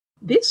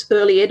This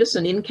early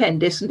Edison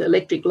incandescent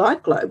electric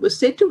light globe was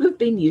said to have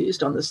been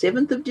used on the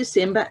 7th of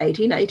December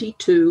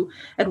 1882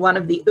 at one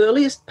of the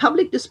earliest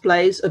public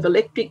displays of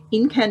electric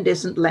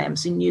incandescent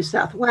lamps in New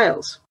South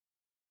Wales.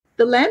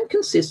 The lamp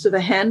consists of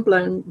a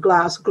hand-blown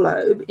glass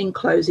globe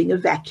enclosing a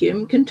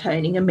vacuum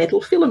containing a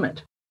metal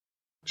filament.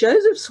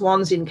 Joseph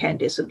Swan's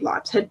incandescent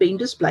lights had been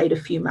displayed a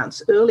few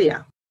months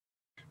earlier.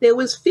 There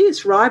was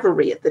fierce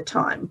rivalry at the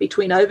time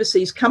between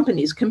overseas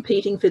companies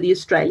competing for the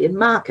Australian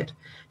market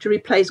to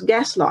replace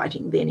gas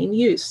lighting then in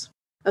use.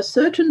 A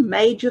certain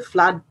Major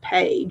Flood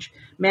Page,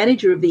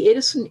 manager of the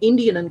Edison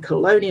Indian and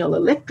Colonial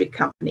Electric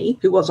Company,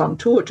 who was on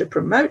tour to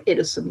promote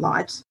Edison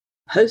lights,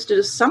 hosted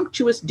a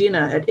sumptuous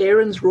dinner at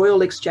Aaron's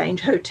Royal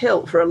Exchange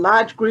Hotel for a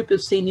large group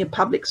of senior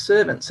public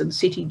servants and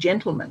city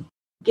gentlemen.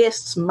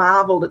 Guests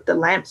marvelled at the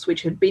lamps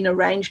which had been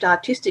arranged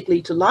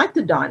artistically to light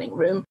the dining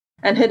room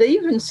and had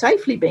even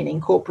safely been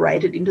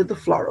incorporated into the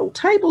floral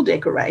table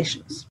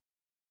decorations.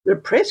 The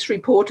press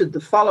reported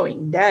the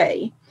following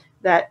day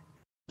that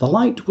the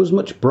light was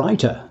much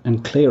brighter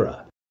and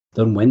clearer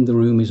than when the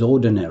room is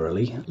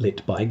ordinarily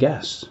lit by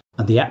gas,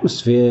 and the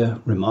atmosphere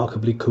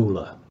remarkably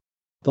cooler.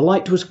 The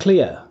light was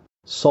clear,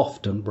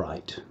 soft and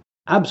bright,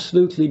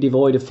 absolutely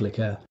devoid of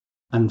flicker,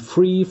 and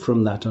free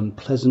from that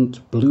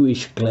unpleasant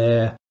bluish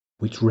glare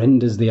which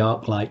renders the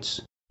arc lights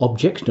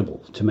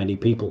objectionable to many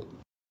people.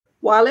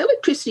 While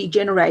electricity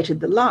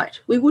generated the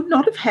light, we would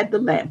not have had the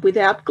lamp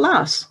without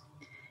glass.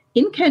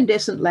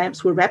 Incandescent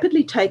lamps were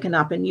rapidly taken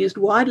up and used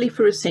widely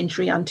for a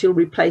century until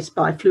replaced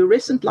by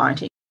fluorescent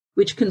lighting,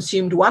 which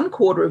consumed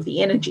 1/4 of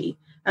the energy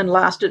and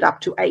lasted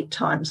up to 8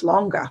 times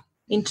longer.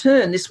 In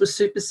turn, this was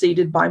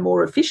superseded by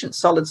more efficient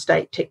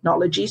solid-state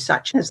technology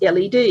such as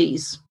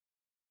LEDs.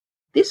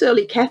 This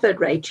early cathode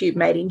ray tube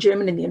made in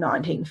Germany in the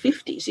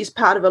 1950s is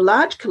part of a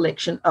large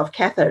collection of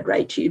cathode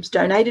ray tubes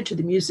donated to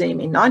the museum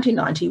in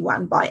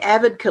 1991 by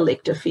avid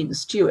collector Finn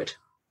Stewart.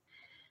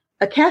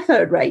 A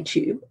cathode ray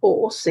tube,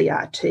 or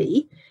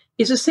CRT,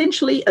 is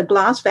essentially a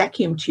glass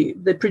vacuum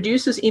tube that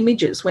produces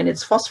images when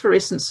its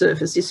phosphorescent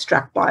surface is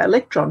struck by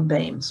electron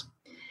beams.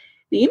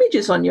 The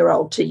images on your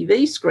old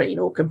TV screen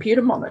or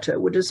computer monitor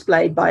were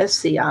displayed by a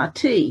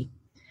CRT.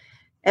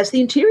 As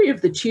the interior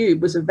of the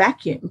tube was a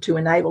vacuum to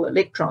enable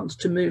electrons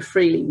to move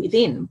freely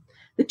within,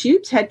 the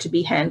tubes had to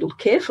be handled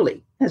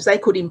carefully, as they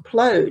could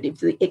implode if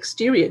the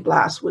exterior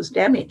glass was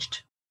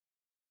damaged.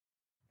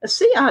 A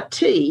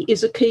CRT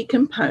is a key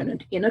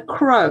component in a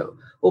CRO,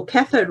 or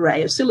cathode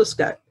ray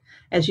oscilloscope,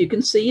 as you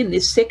can see in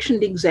this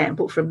sectioned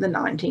example from the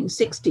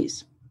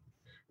 1960s.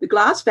 The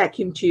glass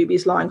vacuum tube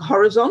is lying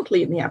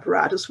horizontally in the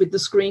apparatus with the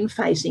screen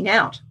facing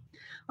out.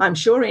 I'm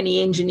sure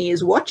any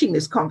engineers watching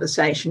this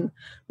conversation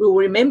will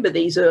remember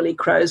these early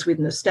CROs with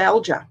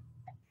nostalgia.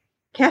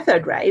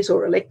 Cathode rays,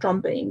 or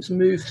electron beams,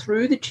 move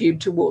through the tube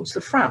towards the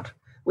front,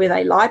 where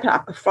they light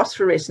up a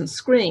phosphorescent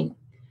screen.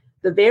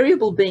 The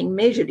variable being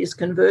measured is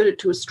converted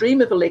to a stream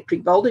of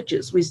electric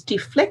voltages which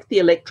deflect the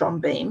electron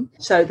beam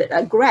so that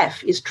a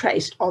graph is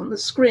traced on the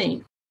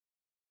screen.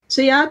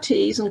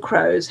 CRTs and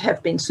CROs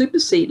have been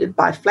superseded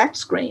by flat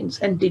screens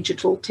and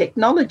digital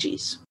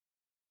technologies.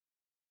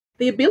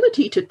 The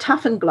ability to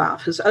toughen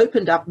glass has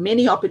opened up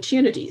many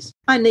opportunities.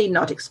 I need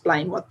not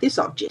explain what this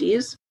object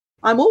is.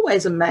 I'm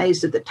always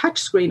amazed that the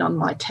touchscreen on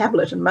my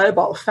tablet and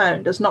mobile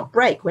phone does not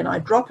break when I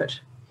drop it.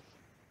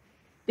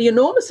 The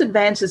enormous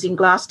advances in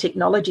glass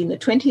technology in the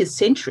 20th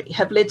century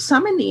have led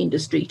some in the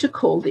industry to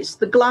call this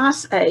the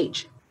glass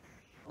age.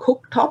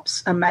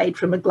 Cooktops are made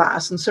from a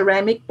glass and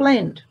ceramic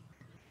blend.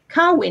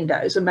 Car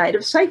windows are made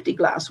of safety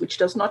glass which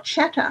does not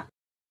shatter.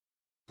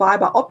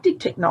 Fibre optic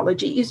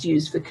technology is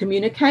used for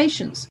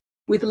communications,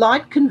 with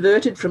light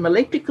converted from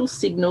electrical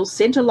signals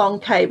sent along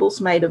cables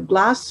made of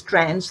glass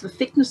strands the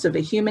thickness of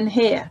a human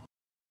hair.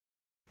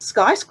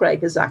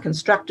 Skyscrapers are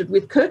constructed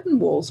with curtain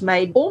walls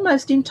made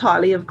almost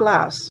entirely of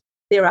glass.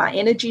 There are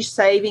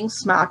energy-saving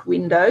smart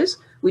windows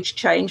which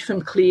change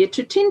from clear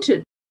to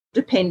tinted,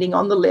 depending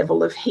on the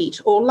level of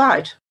heat or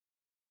light.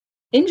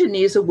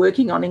 Engineers are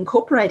working on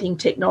incorporating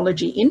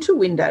technology into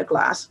window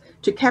glass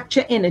to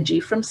capture energy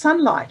from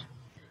sunlight.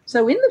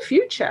 So in the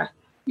future,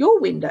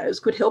 your windows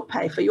could help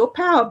pay for your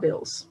power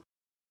bills.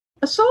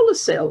 A solar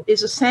cell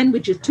is a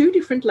sandwich of 2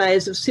 different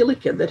layers of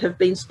silicon that have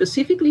been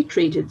specifically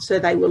treated so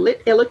they will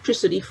let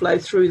electricity flow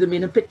through them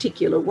in a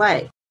particular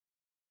way.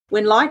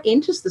 When light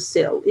enters the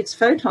cell, its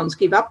photons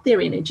give up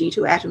their energy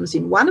to atoms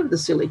in one of the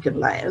silicon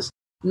layers,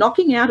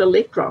 knocking out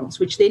electrons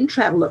which then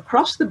travel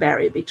across the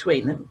barrier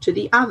between them to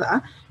the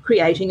other,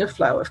 creating a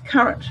flow of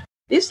current.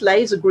 This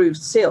laser-grooved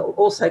cell,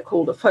 also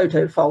called a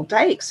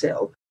photovoltaic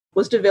cell,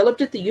 was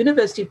developed at the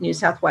University of New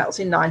South Wales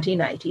in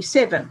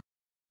 1987.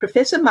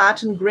 Professor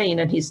Martin Green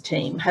and his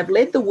team have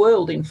led the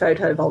world in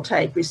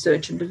photovoltaic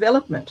research and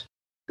development.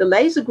 The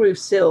laser-grooved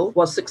cell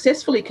was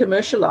successfully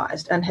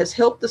commercialised and has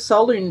helped the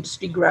solar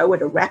industry grow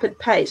at a rapid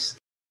pace.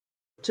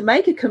 To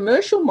make a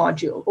commercial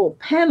module or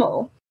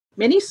panel,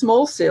 many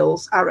small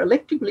cells are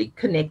electrically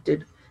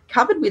connected,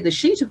 covered with a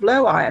sheet of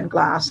low-iron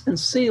glass and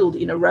sealed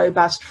in a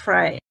robust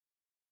frame.